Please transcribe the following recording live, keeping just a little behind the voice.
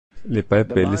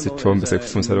LeBhayibheli isithombe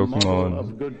sekufundisa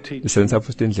lokungcono. Lisebenzisa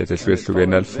futhi indlela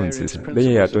ehlukehlukene alifundzisa.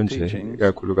 Lenye yato nje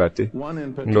kakhulu kade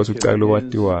ngilothi ucala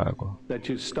lokwatiwako.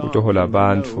 Utohola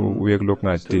abantu uye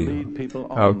kulokungadiwa.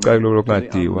 Awucala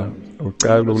lokungadiwa,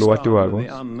 ucala lokwatiwako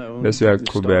bese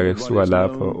uyachubeka kusuka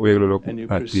lapho uye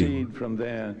kulokungadiwa.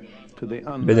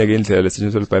 Lenye indlela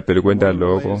lesetshenziswa leBhayibheli kwenta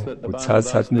lokho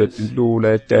uthatha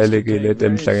intilula etayelekile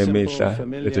etemihla ngemihla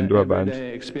etentiwa abantu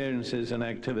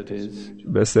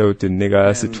bese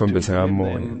utinika isithombe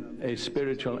sikamoya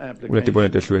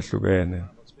kunetibonelo ehlukehlukene.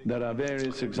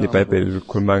 LeBhayibheli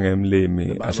likhuluma ngemlimi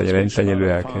ahlanyela inhlanyelo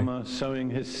yakhe,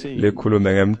 likhuluma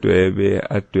ngemdwebe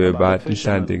adweba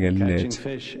inhlanti ngelinethi,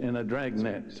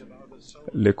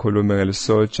 likhuluma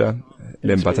ngelisotsha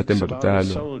lembatha tembatho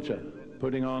talo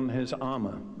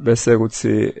bese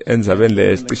kuthi endzabeni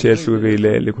lecishe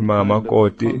ehlukile likhuluma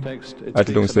ngamakoti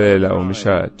atilungiselela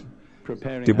umshado.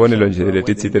 Tibonelo nje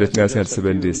letitsite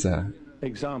lesingasebenzisa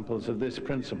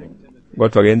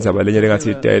kodwa ke indzaba lenye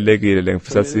lengathi itayelekile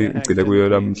lengifisa sigcile kuyo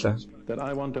lamhla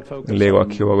le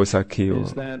kwakhiwa kwesakhiwo.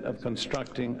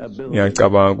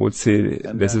 Ngiyacabanga ukuthi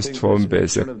lesi sithombe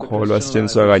sekukholwa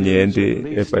sisetshenziswa kanyenti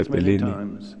eBhayibhelini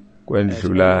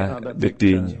kwendlula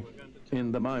letinye.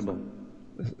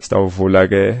 Sitawuvula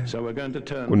ke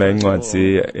kuna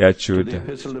incwadi yaJuda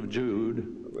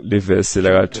livesi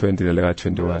laka 20 nelaka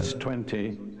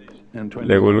 21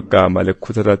 lekuligama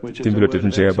lekukhuthaza timpilo tethu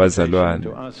njengebazalwane.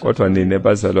 Kodwa nini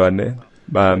bazalwane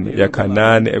bami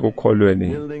yakhanani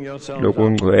ekukholweni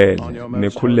lokungcwele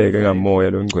nikhuleke ngamoya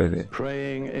longcwele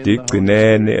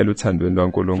digcinene eluthandweni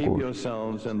lwaNkulunkulu.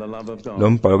 Lo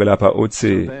mbhalo ke lapha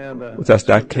uthi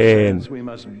asidakheni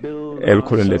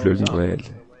ekukholweni lethu longcwele.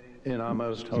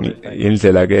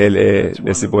 Indlela ke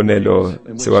lesibonelo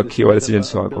sekwakhiwa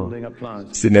lesetshenziswako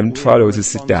sinemthwalo ukuthi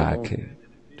sidakhe.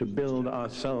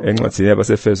 Encwadini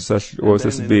yabaseFesu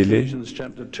sesibili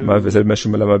amavesi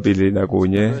 21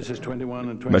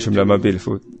 22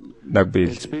 futhi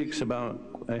nakubili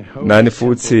nani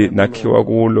futhi nakhiwa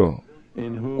kulo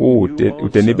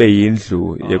kude nibe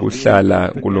yindlu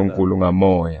yekuhlala uNkulunkulu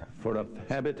ngamoya.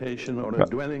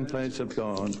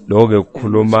 Lokho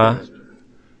kukhuluma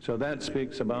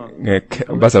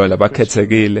bazalwane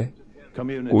abakhethekile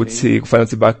kuthi kufanele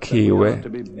ukuthi bakhiwe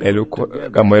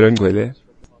kamoya longcwele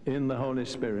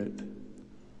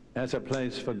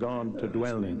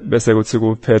bese kuthi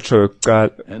kuPetro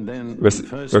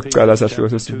yokucala sahluko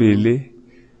sesibili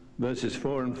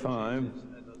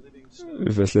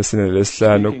verse lesine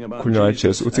lesihlanu kukhulunywa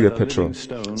ngaJesu uthi ke Petro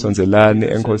sonzelani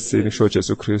enkosini kusho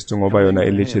Jesu Kristu ngoba yona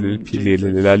ilitshe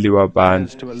leliphilile lelaliwa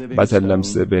abantu bathani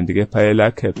lamsebenzi kepha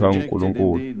elakhethwa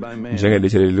uNkulunkulu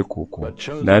njengelitshe leligugu.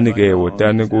 Nani ke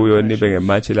wotani kuyo nibe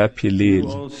ngematshe laphilile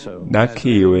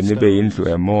nakhiwe nibe yindlu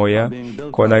emoya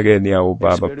khona ke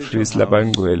niyawubaba priest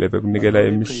labangcwele bekunikela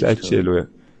imihlatshelo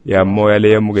yamoya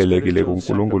leyamukelekile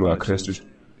kuNkulunkulu ngaKristu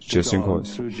Jesu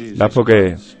inkosi. Lapho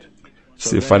ke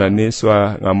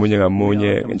sifananiswa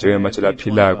ngamunye njengematshe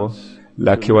laphilako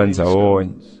lakhiwa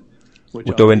ndzawonye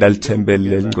utowenda lithempeli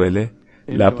lengcwele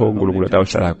lapho uNkulunkulu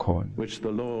atawuhlala khona.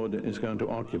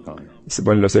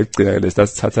 Isibonelo sekugcina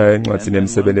lesithatha encwadini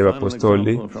yemisebenzi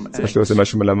yabapostoli sehlo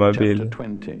se-20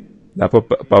 lapho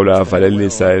Pawulo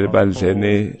avalelisa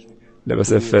ebandleni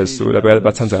labaseFesu lapho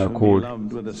bathandza kakhulu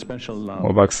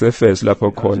ngoba kuseFesu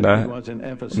lapho khona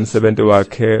umsebenzi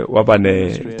wakhe waba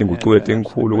netinguquko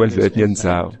ezinkulu kwendlela etinye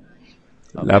indzawo.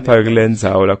 Lapha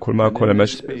kulendzawo lakhuluma khona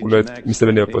kule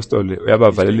imisebenzi yabapostoli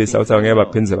uyabavalelisa ukuthi angeke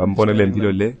baphindze bambone le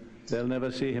mpilo le.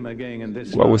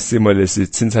 Kwakusimo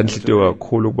lesithinta inhlitiyo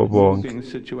kakhulu kubo bonke.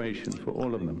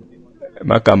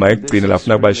 Magama ekugcina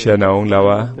lafuna kubashiya nawo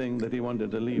ngilawa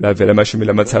lavela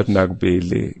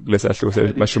 32 kulesahluko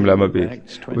se-20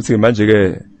 uthi manje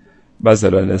ke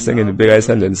bazalwane senginibeka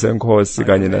esandleni senkosi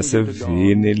kanye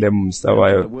nasevini lemsa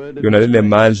wayo yona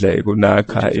lenemandla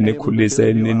ekunakha inikhulise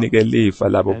ininike lifa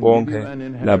labo bonke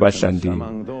labahlandiwe.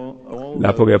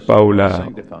 Lapho ke Pawula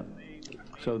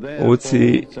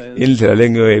uthi indlela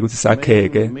lengiyoye ukuthi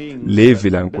sakheke levi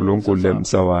laNkulunkulu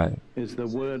lemsa wayo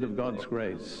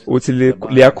uthi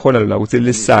liyakhona lona ukuthi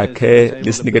lisakhe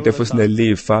lisinikete futhi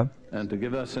nelifa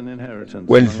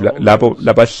kwendlu labo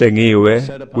labahlengiwe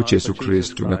kuJesu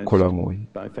Kristu ngekukholwa nguye.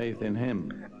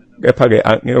 Kepha ke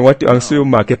angisiyo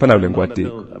kepha nawo lenkwadi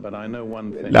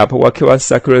lapho kwakhiwa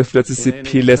sakhiwo futhi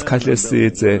siphile esikhahle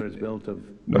esithe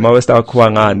noma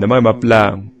wesakhiwa ngani noma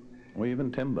emaplango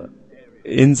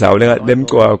indzawo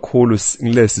lemcoka kakhulu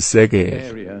ngilesisekelo.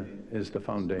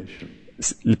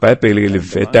 IBhayibheli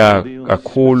liveta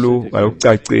kakhulu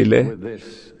ngalokucacile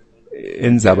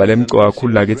indzaba lemqoka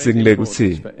kakhulu nakithi kule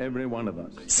kuthi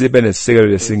sibe nesisekelo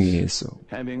lesingiso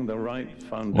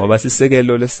ngoba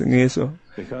sisekelo lesingiso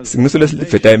singiso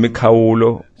lesiveta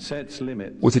imikhawulo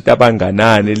uthi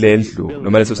tabanganani lendlu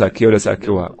noma leso sakhiwo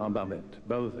lesakhiwa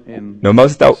noma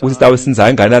usitawu sinza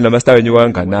kanganani noma sitawu enyuka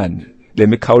kanganani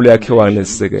lemikhawulo yakhiwa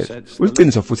ngalesisekelo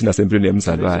uliciniso futhi nasempilweni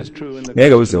yemzalwane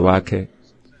ngeke uze wakhe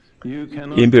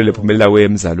impilo lephumelela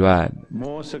wemzalwane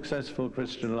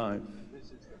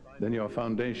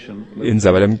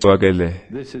indzaba lemcwakele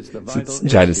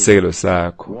sinjani isisekelo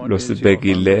sakho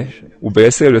losibekile ubeke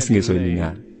isekelo lesingiso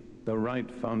elinyana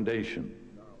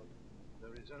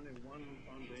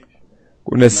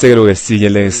kunesisekelo esinye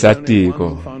lesatiko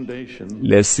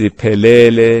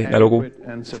lesiphelele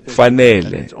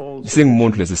nalokufanele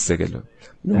singumuntu lesisekelo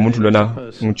nomuntu lona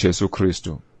nguJesu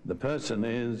Kristu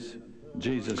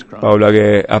Paula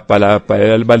ke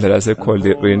abhalela libandla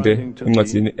laseKorinte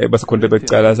incwadi ebaseKorinte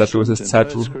becala sahluko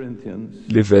sesithathu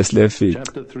liverse lefica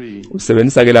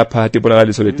usebenzisa ke lapha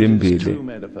ibonakaliso letimbili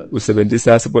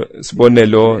usebenzisa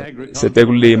sibonelo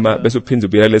setekulima bese uphinda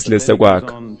ubika lesilese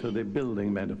kwakhe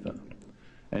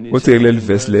uthi kuleli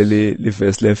verse leli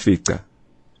liverse lefica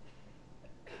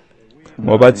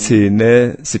ngoba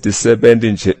thine sithi sebendi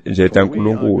nje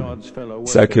taNkulunkulu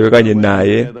sakhiwe kanye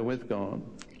naye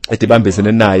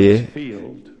etibambisene naye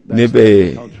nibe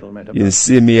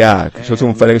insimi yakhe shothi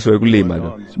umfanekiso wekulima lo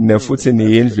nefuthi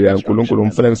niyindlu yaNkulunkulu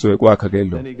umfanekiso wekwakha ke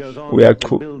lo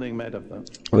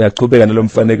uyaqhubeka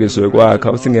nalomfanekiso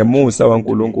wekwakha uthi ngemusa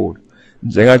waNkulunkulu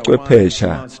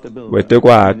njengacwephesha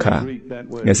wetekwakha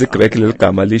ngesiGreki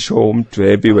leligama lisho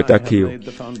umdwebi wetakhiwo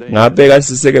ngabeka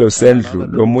isisekelo sendlu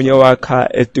lomunye wakha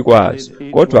etikwazo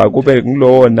kodwa kube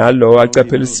ngulowo nalowo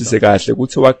acephelisise kahle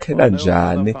ukuthi wakhela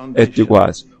njani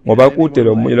etikwazo ngoba kude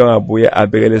lomunye longabuye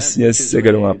abekele esinye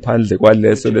isisekelo ngaphandle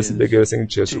kwaleso lesibekelo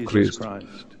sengiJesu Kristu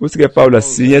uthi ke Paula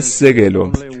sinye isisekelo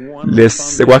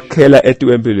lesekwakhela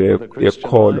etikwempilo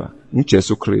yekholwa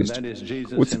nguJesu Kristu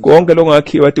uthi konke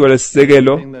lokungakhiwa etikwa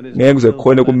lesisekelo ngeke kuze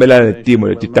khona kumelana netimo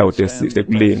letitawu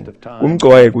tekulinga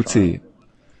kumcoka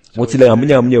ukuthi le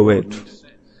ngamunye wethu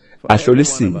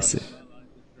ahlolisise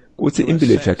ukuthi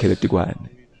impilo yethu yakhele etikwane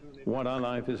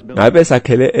ngabe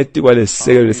sakhele etikwa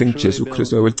lesisekelo lesengiJesu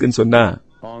Kristu ngokweqiniso na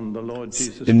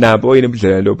inabo yini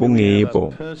ubudlelwano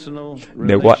lobungibo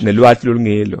nelwazi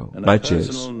lolungilo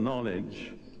maJesu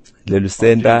lelu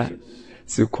senta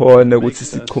sikhona ukuthi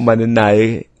sichumane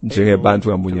naye njengebantu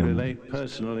ngamunye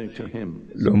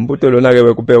lo mbuto lona ke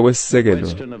bekubeka kwesisekelo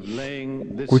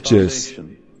kuJesu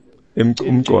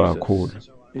umcoka kakhulu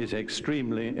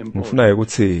ngifuna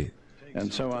ukuthi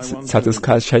sithathe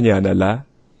isikhatshanyana la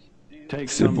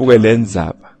sibuke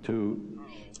lendzaba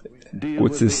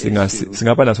ukuthi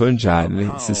singaba naso njani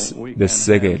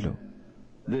lesisekelo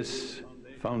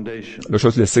lo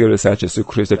shothi lesekelo sikaJesu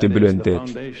Kristu empilweni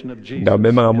tethu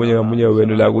ngawumema ngamunye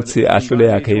wenu la ukuthi ahlole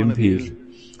yakhe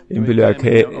impilo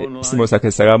yakhe isimo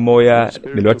sakhe sakamoya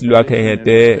nelwathi lwakhe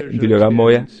ngede impilo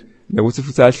kamoya nokuthi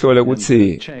futhi ahlole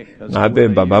ukuthi ngabe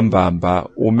mbambamba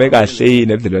ume kahle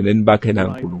yini ebudlelwaneni bakhe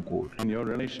naNkulunkulu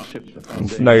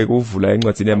ngifuna ke kuvula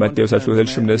encwadini yaMateyu sahluko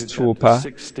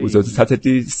se-16 uzothatha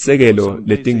isisekelo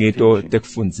letingito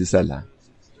tekufundzisa la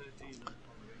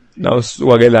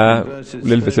nawusuka ke la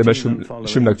kuleli verse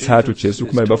le-13 uJesu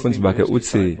ukhuluma nabafundi bakhe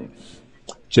uthi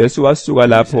Jesu wasuka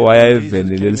lapho waya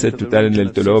eveni lelisedutane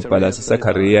nelidolobha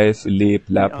laseSakhariya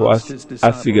eFilipi lapho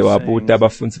afike wabuta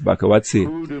abafundi bakhe wathi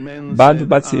bantu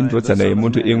bathi indodana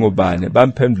yomuntu ingubani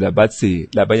bamphendula bathi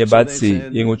labanye bathi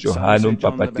inguJohane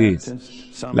uMbhaphathizi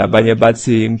labanye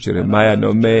bathi inguJeremiya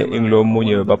noma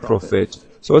ingilomunye wabaprofeti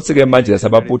sothi ke manje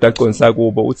sababuta aqonisa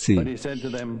kubo uthi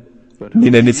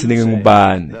nina nithi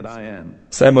ngingubani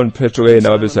Simon Petro ke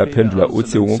nababe sayaphendula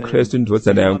uthi unguKristu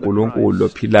indodana yaNkulunkulu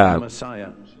lophilako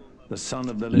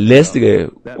lesike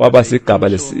waba sigaba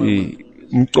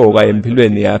lesimcoka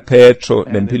empilweni ya Petro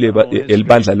nempilo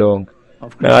elibandla lonke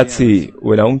ngathi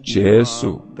wena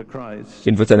unguJesu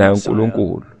indodana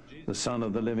yaNkulunkulu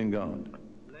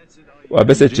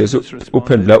wabese Jesu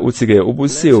uphendula uthi ke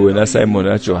ubusiwe wena Simon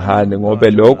kaJohane ngoba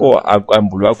lokho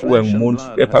akwambulwa kuwe ngumuntu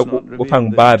kepha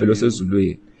ngibabe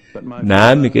losezulwini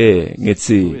nami ke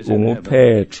ngithi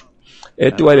unguPetro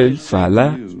etikwa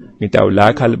lelivala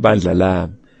ngitawulakha libandla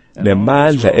lami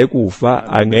nemandla ekufa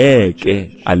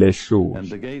angeke alehlule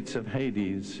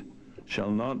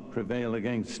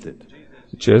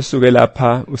Jesu ke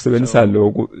lapha usebenzisa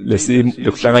lokhu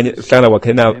lokuhlangana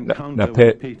kwakhe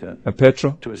na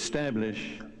Petro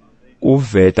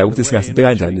uveta ukuthi singasibeka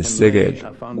kanjani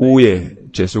isisekelo kuye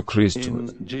Jesu Kristu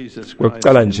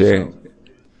kokucala nje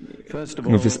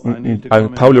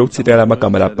Paulo ukuthintela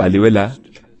amagama labhaliwe la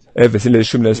evesini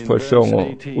leshumi nesiphohlongo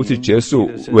uthi Jesu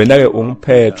wena ke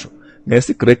unguPetro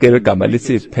ngesiGreki igama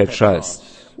lithi Petras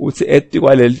uthi eti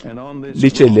kwaleli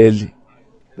litshe leli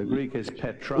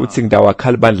uthi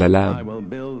ngidawakhala ibandla lami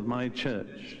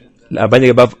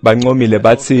labanye ke bancomile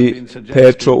bathi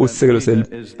Petro usisekelo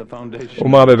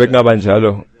uma ngabe bekungaba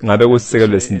njalo ngabe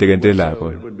kusisekelo lesindekente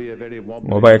lakho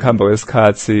ngoba ekhamba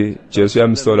kwesikhathi Jesu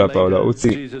yamsola Paula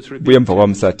uthi buye emva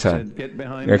kwamsathana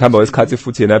ngekhamba kwesikhathi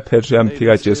futhi yena Petro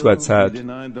yamphika Jesu kathathu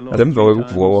nasemva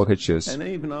kokuvuka kwakhe Jesu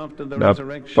na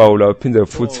Paula uphinde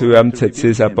futhi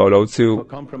uyamthethisa Paula uthi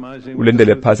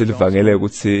ulendele phasi livangele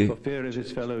ukuthi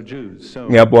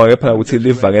ngiyabonga kepha ukuthi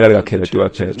livangela likakheleti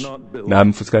kwaPetro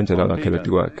nami futhi kanjalo ngakheleti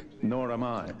kwakhe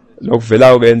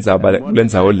lokuvela ukwenza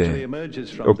kulenzawo le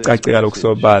okucaceka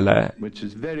lokusobala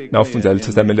nawufunda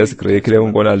leTestament lesiGreki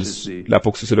lekungona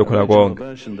lapho kususelwe khona konke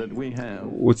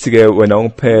uthi ke wena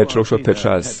unguPetro usho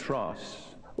Petras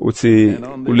uthi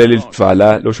uleli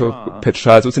lidvala losho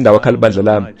Petras uthi ndawo akhala ibandla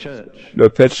lami lo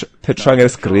Petra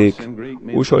ngesiGreki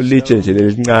usho litshe nje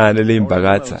lelincane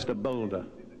leyimbakatha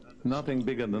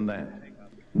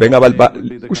bengaba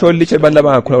kusho litshe abantu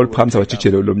abangakhona uliphamisa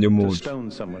wajijelo lomnye umuntu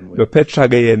lo Petra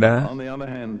ke yena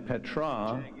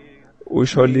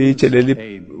usho litshe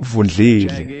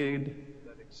lelivundlile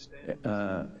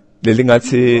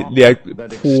lelingathi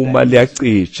liyaphuma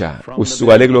liyacija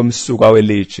usuka kulomsuka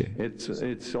welitshe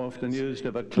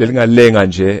lelingalenga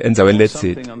nje enzaweni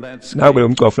lethiti naku lo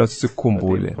mcwa ufuna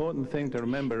sikukhumbule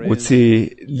uthi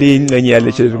lingcenye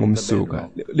yalitshe lingumsuka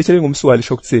litshe lingumsuka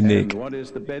lisho ukuthini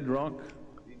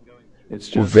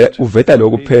uveta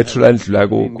lokhu Petro landlula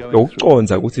kokho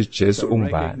lokuconza ukuthi Jesu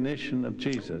ungubani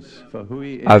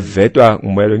avetwa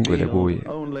ngumoya longcwele kuye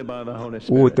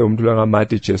ude umuntu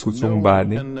langamati Jesu ukuthi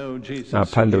ungubani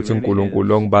ngaphandle ukuthi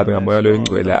uNkulunkulu ongibabe ngamoya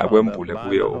longcwele akwembule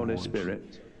kuye umuntu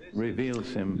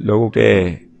lokho ke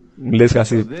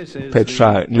ngilesikasi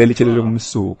Petra ngilelitshele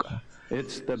lomsuka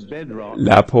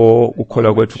lapho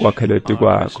ukholwa kwethu kwakheleti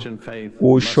kwakho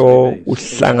usho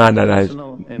uhlangana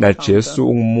na Jesu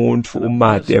ungumuntu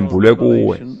umade embulwe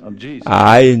kuwe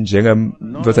hayi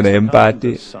njengemvozana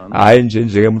yempati hayi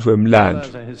njengemuntu wemlando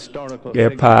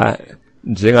kepha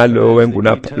njengalo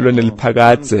wenguna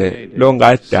loneliphakadze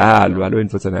longadalwa lo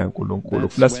imvozana yaNkulunkulu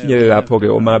ufuna sifinyele lapho ke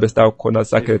uma ngabe sitakhona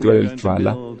sakheleti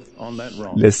kwalelidvala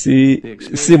lesi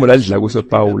simo landla kuso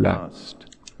Paula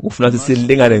ufuna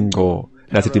silingane ngco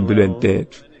nathi impilweni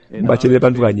tethu batshele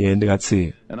abantu kanyende ngathi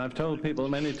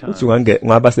uthi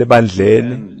ungaba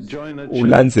sebandleni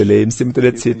ulandzele imisindo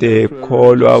lethite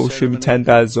kholwa usho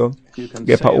imithandazo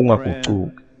kepha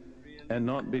ungagucuki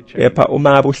kepha uma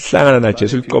ngabe uhlangana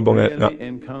naJesu liqobo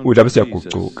udaba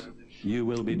siyagucuka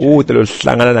kude lo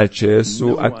hlangana naJesu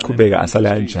aqhubeka asala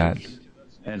kanjalo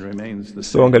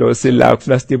sonke lo sila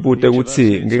kufuna sibude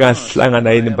ukuthi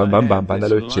ngikahlangana yini mbambamba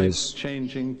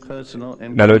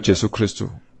nalo Jesu Kristu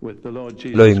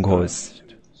lo inkosi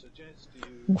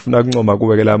ngifuna ukuncoma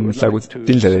kuwe ke lamhla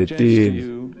ukuthi indlela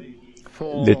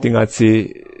letingathi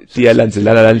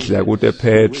tiyalandzelana landlela kude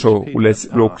Petro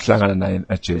lokuhlangana naye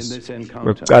naJesu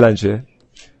ngokucala nje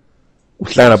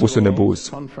uhlangana buso nebuso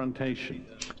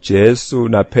Jesu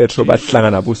na Petro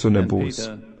bahlangana buso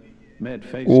nebuso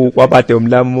kwabade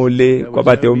umlamuli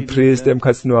kwabade umpriest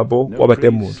emkhathini wabo kwabade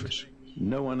umuntu nje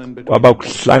kwaba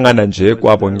kuhlangana nje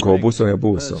kwabo ngqo buso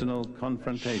ngebuso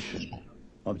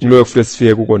lo kufike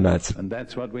sifike kuko nathi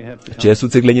Jesu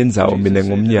uthi kulenye indzawo mina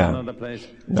ngomnyango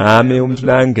ngami umuntu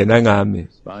langena ngami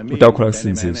utawukhona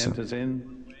kusinziswa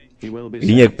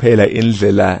inye kuphela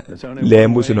indlela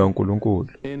lembuso noNkulunkulu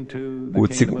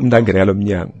uthi umuntu angene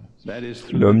ngalomnyango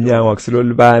lo mnyango akusilo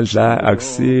libandla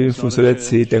akusimfuso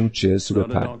lethite nguJesu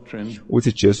kepha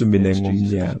uthi Jesu mina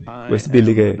ngumnyango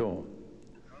wesibili ke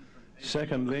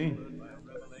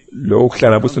lo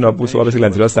kuhlangana buso nabuso wabe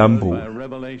sekulandzelwa sambulo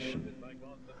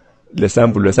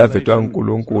lesambulo lesavetwa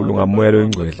uNkulunkulu ngamoya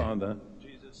longcwele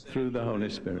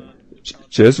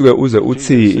Jesu ke uze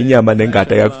uthi inyama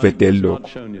nengada yakuvedeli lokho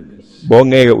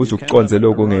bongeke uzukuconze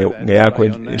lokho ngeyakho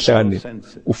inhlakanipho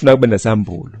ufuna kube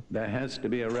nesambulo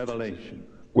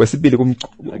kwesibili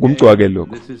kumgcwake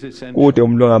lokho kude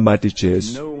umlo ngamati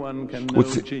Jesu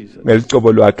uthi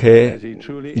ngelicobo lwakhe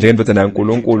njengendodana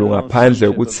yaNkulunkulu ngaphandle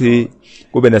ukuthi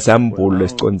kube nesambulo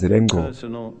lesiconzele ngqo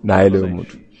naye leyo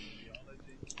muntu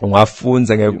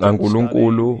ungafunza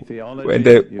ngaNkulunkulu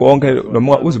wende konke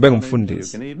noma uzobe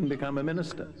ngumfundisi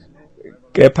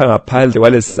kepha ngaphandle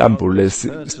kwalesambulo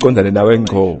lesicondane nawe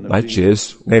ngqo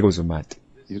ngaJesu ngeke uzumate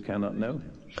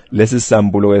lesi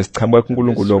sambulo esichamuka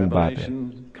kuNkulunkulu ongibabe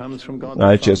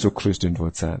ngaJesu Kristu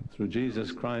indvodana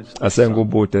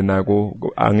asengikubude naku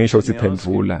angisho ukuthi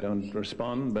phendvula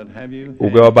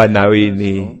uke waba nawe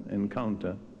yini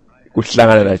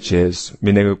kuhlangana naJesu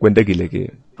mina kwentekile kimi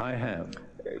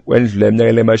kwendlule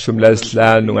eminyakeni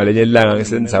ema-15 ngalenye ilanga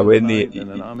ngisendzaweni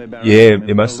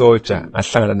emasoja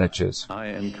ngahlangana naJesu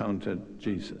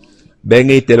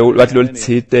bengiyidele lwathi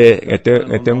loluthite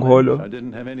ngetenkholo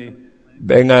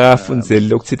bengakafundzeli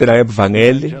lokuthite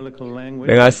nangebuvangeli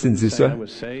bengasinziswa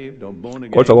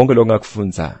kodwa konke lokho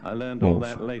ngakufundza muva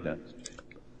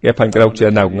kepha ngicela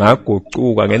ukutshela naku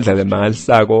ngaguquka ngendlela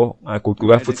emangalisako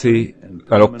ngaguquka futhi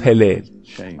ngalokuphelele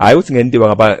hayi ukuthi ngentiwa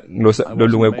ngaba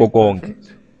lolunge konke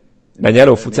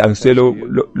nanyalo futhi angiswele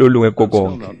lolunge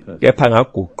konke kepha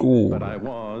ngaguquka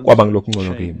kwaba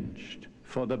ngilokungcono kimi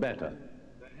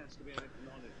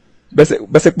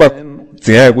bese kuba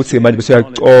dzingeka ukuthi manje bese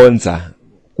uyaconza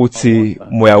ukuthi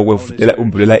moya ukwevutela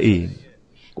umbulela ini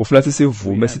ufuna ukuthi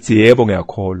sivume sithi yebo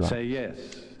ngiyakholwa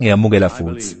ngiyamukela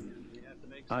futhi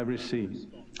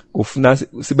ufuna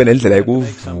sibe nendlela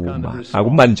yokuvuma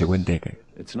akumani nje kwenteke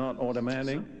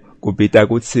kubita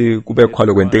ukuthi kube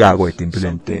khona kwentekako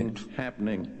empilweni tethu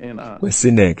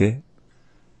kwesineke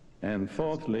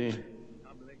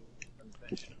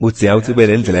uthi awuthi ube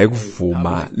nendlela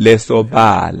yokuvuma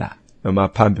lesobala noma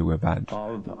phambi kwabantu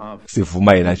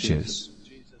sivuma yena Jesu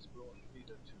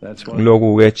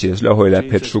lokhu ke Jesu lahoyela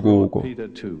Petru kuko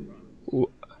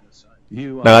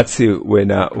nagathi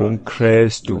wena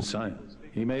uNkristu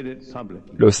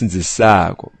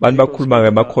losinzisako bantu bakhuluma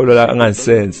ngemakholwa la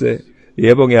angasense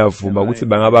yebo ngiyavuma ukuthi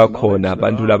bangaba khona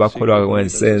abantu labakholwa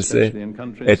ngensense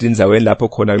etindzaweni lapho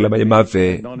khona kulamanye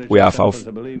emave uyafa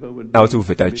awuthi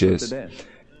uveta Jesu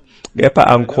kepha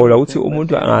angikholwa ukuthi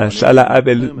umuntu angahlala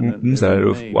abe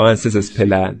umzalwane wangasense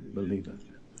siphelana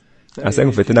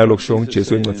asengivethena lokusho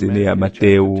uJesu encwadini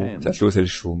yaMateyu sahluko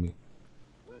selishumi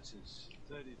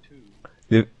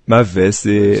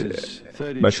mavesi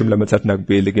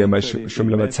 32 ke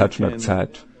 33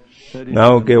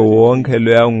 ngawo ke wonke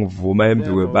loyangivuma embi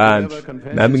kwebantu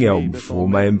nami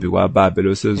ngiyawumvuma embi kwaBaba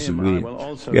losezulwini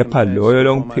kepha loyo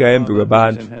longiphika embi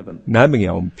kwebantu nami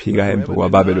ngiyawumphika embi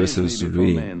kwaBaba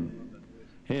losezulwini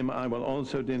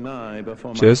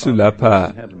Jesu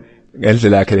lapha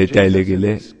ngendlela yakhe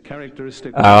letayelekile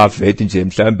aveti nje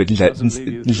mhlambe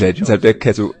indlela insathu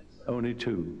ekhetho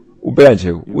ubeka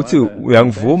nje uthi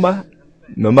uyangivuma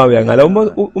noma uyangala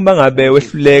uma ngabe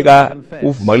wehluleka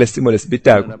uvuma kulesimo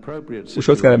lesibitako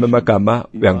usho ukuthi kana amagama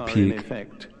uyangiphika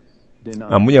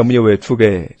ngamunye wethu ke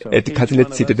etikhathini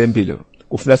letsite tempilo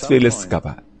kufuna sifike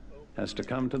lesigaba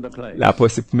lapho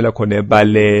siphumela khona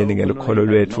ebaleni ngelikholo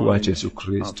lwethu kwaJesu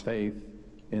Kristu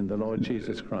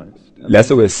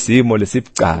laso kwesimo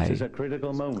lesibucayi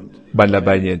bantu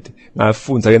labanyenti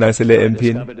ngafundza ke nangisele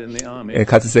empini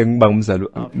ekhathi sengiba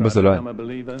ngumzalwane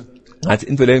ngathi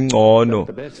into lengcono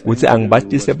ukuthi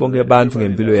angibatise bonke abantu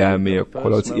ngempilo yami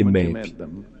yokukholwa ukuthi imephi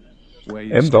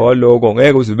emva kwaloko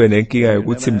ngeke uze ube nenkinga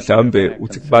yokuthi mhlambe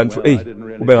uthi kubantu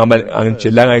ube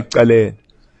angijelanga ekucaleni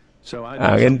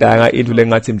angentanga into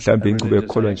lengathi mhlambe ingcube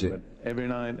ekholwa nje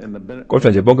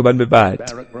kodwa nje bonke abantu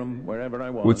bebati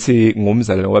uthi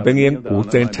ngumzalwane ngoba bengiye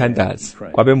ngiguce ngithandaza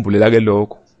kwabembulela ke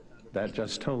lokho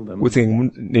uthi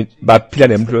baphila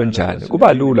nempilo njani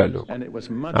kuba lula lokho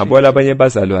ngabona abanye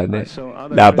bazalwane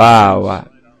labawa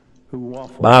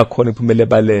bakhona iphumele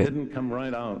baleni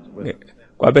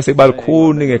kwabe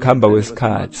sekubalukhuni ngekuhamba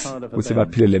kwesikhathi ukuthi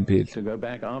baphile lempilo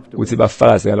ukuthi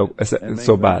bafakaze ngalokho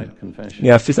sobala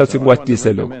ngiyafisa ukuthi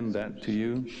ngikwatise lokho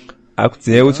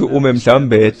akudingeka ukuthi ume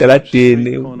mhlambe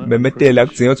etaladini memetela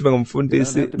akudingeka ukuthi ube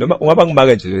ngumfundisi noma ungaba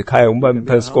ngimake nje ekhaya uma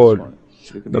phezikolo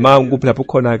noma ukuphi lapho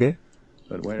khona ke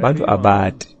bantu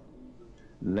abadi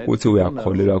uthi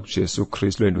uyakholelwa kuJesu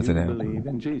Kristu lendodana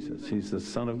yaNkulunkulu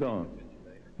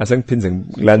asengiphinze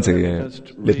ngilanze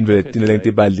letinto letine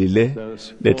lentibalile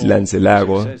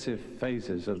letilandzelako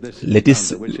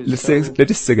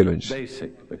letisekelo nje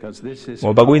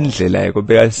ngoba kuyindlela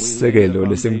yokubeka isisekelo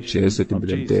lesinguJesu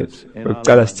etimpilweni tethu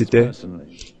ukucala sithite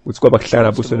ukuthi kwaba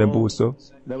kuhlangana buso nembuso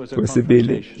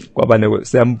kwesibili kwaba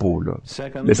nesiyambulo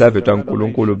lesavetwa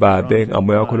uNkulunkulu babe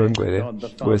ngamoya wakho longcwele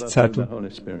kwesithathu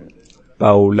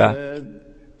Paula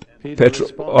Petru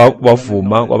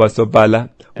wavuma kwabasobala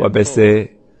wabese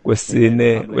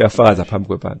kwesine uyafakaza phambi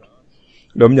kwabantu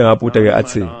lo mnyanga abuta ke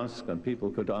athi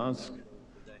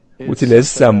uthi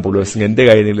lesisambulo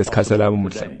singenteka yini lesikhathi lami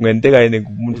umhla kungenteka yini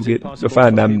kumuntu ke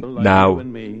lofana nami nawe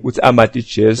uthi amati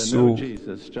Jesu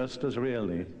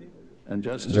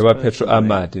njengoba Petru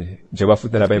amati njengoba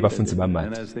futhi nabanye bafundisi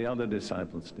bamati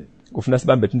kufuna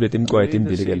sibambe into etimqwa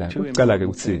etimbili ke la kuqala ke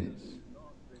uthi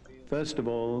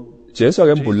Jesu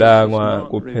akembulangwa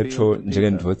kuPetro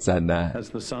njengendvodzana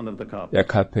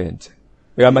yaCarpenter.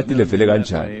 Ekamatile vele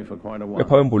kanjani.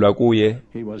 Kepha wembulwa kuye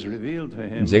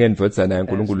njengendvodzana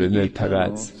yaNkulunkulu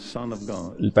eneliphakathi.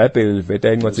 IBhayibheli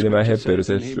liveta encwadini yamaHebheru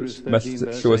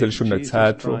sehluko selishumi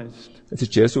nakuthathu ethi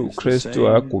Jesu Kristu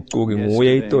akaguquki,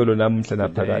 nguye itolo namuhla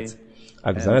naphakade.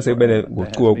 Akuzange sekube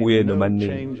nenguquko kuye noma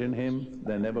nini.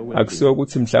 Akusiyo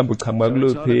ukuthi mhlawumbe uchamuka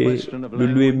kuluphi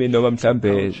lulwimi noma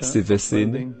mhlawumbe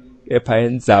sivesini, kepha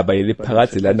indzaba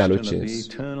yeliphakathi lanalo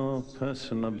Jesu.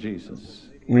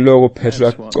 Ngiloko Petro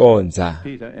yakuconza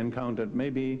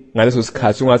ngaleso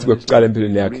sikhathi ungathi kwekuqala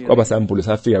empilweni yakhe kwaba sambulo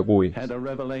safika kuye.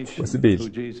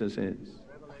 Kwesibili,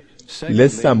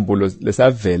 lesambulo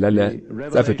lesavela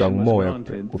savedwa ngumoya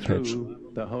kuPetro.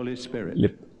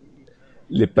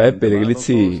 LeBhayibheli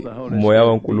lithi umoya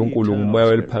waNkulunkulu ngumoya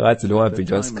weliphakathi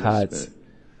longavinjwa isikhathi.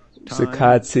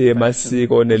 Isikhathi,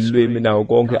 emasiko nelulwimi nawo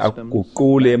konke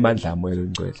akuguqule emandla amoya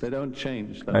longcwele.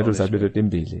 Ngathi sabeletho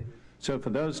timbili.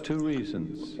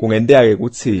 Kungenteka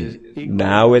ukuthi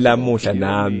nawe lamuhla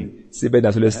nami sibe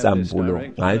naso lesambulo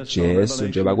ngaJesu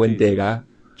njengoba kwenteka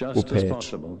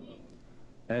kuPetro.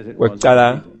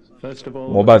 Kwekuqala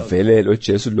ngoba vele lo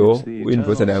Jesu lo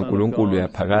uyindvodzana yaNkulunkulu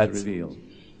yaphakathi.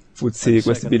 Futhi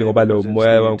kwesibili ngoba lo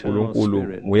moya waNkulunkulu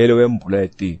nguyele wembula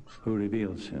yetipho.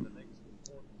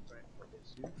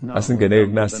 Asingeneke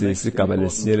kunasi isigaba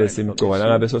lesinye lesimcoka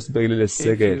nangabe sosibekile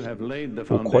lesisekelo.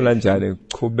 Ukhona njani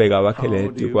ukuchubeka wakhele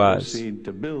etikwazi.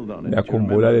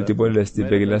 Nakhumbula letibonile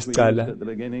lesibekile lasicala.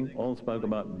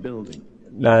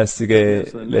 Nasi-ke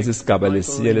lesi sigaba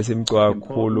lesinye lesimcoka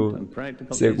kakhulu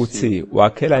sekuthi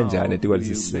wakhela njani etikwazi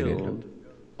lesisekelo.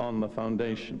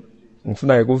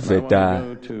 Ngifuna ukuveta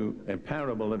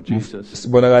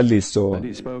sibonakaliso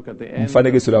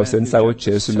umfanekiso la usenzisa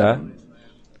uJesu la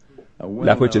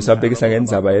lapho Jesu abekisa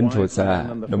ngendzaba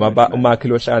yendvodza noma umakhi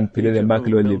lohlakaniphile nemakhi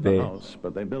lolivele.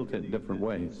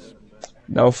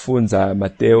 Nawufunza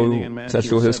Mateyu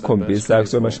sahluko sesikhombisa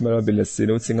kusoma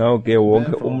 24 uthi ngawo-ke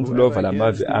wonke umuntu lova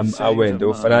lamavi ami awende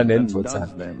ufana nendvodza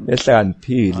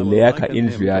ehlakaniphile leyakha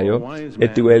indlu yayo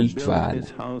etikwelidvala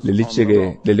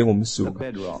lelijeke lelingumsuka.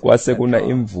 Kwase kuna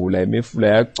imvula, imifula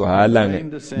yagcwala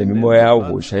nemimoya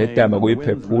yawusha yetama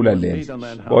kuyiphephula lendlu,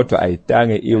 kodwa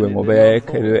ayitange iwe ngoba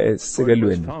yayekhelwe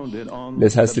esisekelweni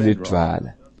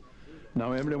lesasilidvala.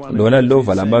 Lona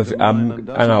lova lamavi ami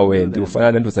angawendi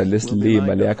ufana nendvodza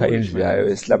lesilima leyakha indlu yayo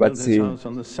esihlabathini.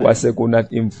 Kwase kuna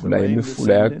imvula,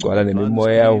 imifula yagcwala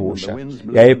nemimoya yawusha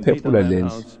yayiphephula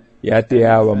lendlu, yathi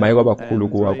yawa maye kwabakhulu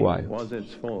kuwa kwayo.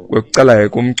 Kwekuqala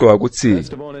kumcoka ukuthi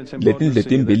letindlu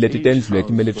letimbili leti tendlu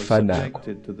letimele tifanako.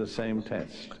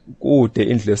 Kude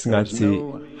indlu esingathi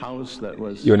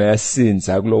yona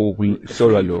yasinza kuloku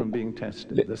kuhlolwa lokho.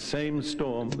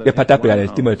 Kepha tabheka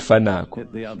letimo letifanako.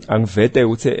 Angivete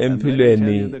ukuthi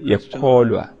empilweni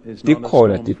yekukholwa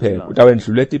tikhona tiphepha.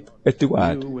 Utawendlule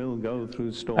etikwati.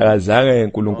 Akazange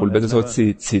uNkulunkulu bese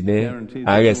sothi thine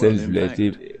ake sendlule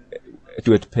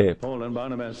etiphepha.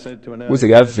 Kuze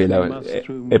kuyavela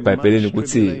eBhayibhelini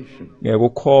ukuthi ngeke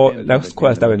ukhola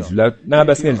sikhola sitawendlula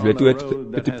nangabe singendlule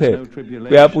etiphepha.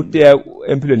 Kuyabuteya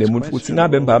empilweni yomuntu ukuthi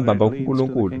ngabe mbamba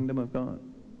uNkulunkulu.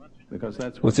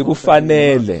 Kuthi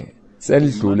kufanele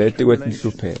sendlule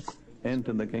etikwetinhlupheko.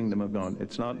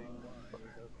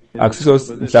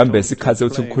 Akusiso mhlambe isikhathi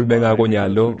ukuthi ukukhuluma ngako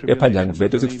nyalo, kepha nje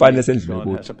angivete ukuthi kufanele sendlule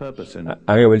kuthi.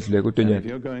 Angeke wendlule kuthi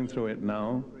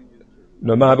nyalo.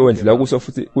 Noma ngabe wendlula kuso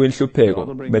futhi kuyinhlupheko,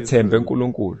 bethembe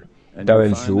uNkulunkulu.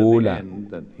 Tawendlula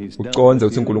uconze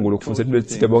ukuthi uNkulunkulu kufunza into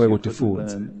ethile bonke ukuthi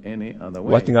ifunze.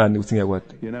 Wathi ngani ukuthi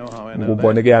ngiyakwadi?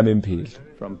 Ngikuboneke yami impilo.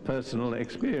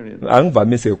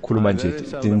 Angivamise ukukhuluma nje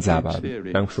indzaba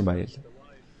nangishumayela.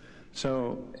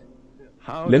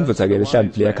 Lendvodza ke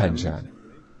lehlaniphile yakha njani?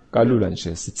 Kalula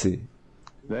nje sithi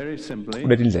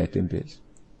kunetindlela ezimbili.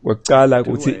 Kwekuqala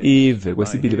ukuthi ive,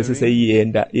 kwesibili bese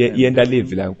seyiyenda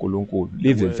live la uNkulunkulu,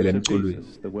 live mfele emculweni.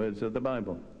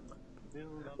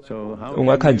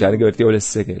 Ungakha njani ke wethiyo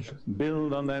lesisekelo?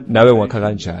 Nawe ungakha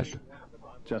kanjalo.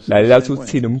 Lalela ukuthi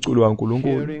uthini umculo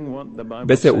kaNkulunkulu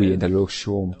bese uyenda lokho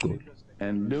kushiwo umculo.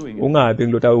 Ungabi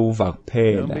ngilota uva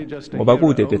kuphela ngoba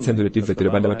kude ethenzo letivetele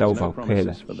abantu abatawuva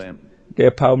kuphela.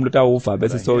 Kepha umuntu awuva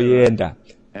bese soyenda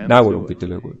nako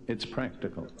lokubhidele kuyo.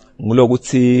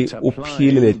 Ngulokuthi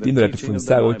uphile letimo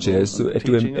latifundisa uJesu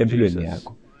empilweni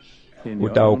yakho.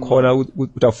 Utawukhona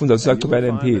utafunza ukuthi uyachubana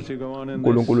empilo.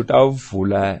 uNkulunkulu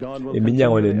utawuvula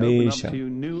iminyango lemisha.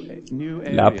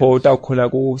 Lapho utawukhona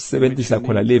kusebenzisa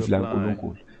khona live la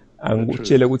uNkulunkulu.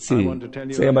 Angikutshele ukuthi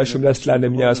sengamashumi lasihlanu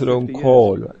eminyaka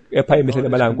solongikholwa. Kepha imihlelo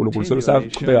emalanga uNkulunkulu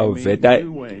solusachubeka uveta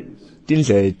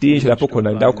tindlela etintsha lapho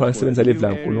khona ndawukhona sisebenzisa livi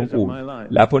laNkulunkulu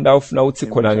lapho ndawufuna ukuthi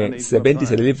khona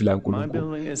ngisebenzise lelivi laNkulunkulu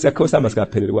sakhiwo sami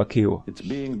sikaphelele kwakhiwa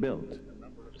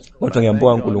kodwa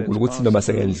ngiyambonga uNkulunkulu ukuthi noma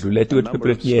sengedlule ukuthi iphepho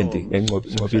letinyenti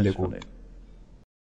ngengcobile kulo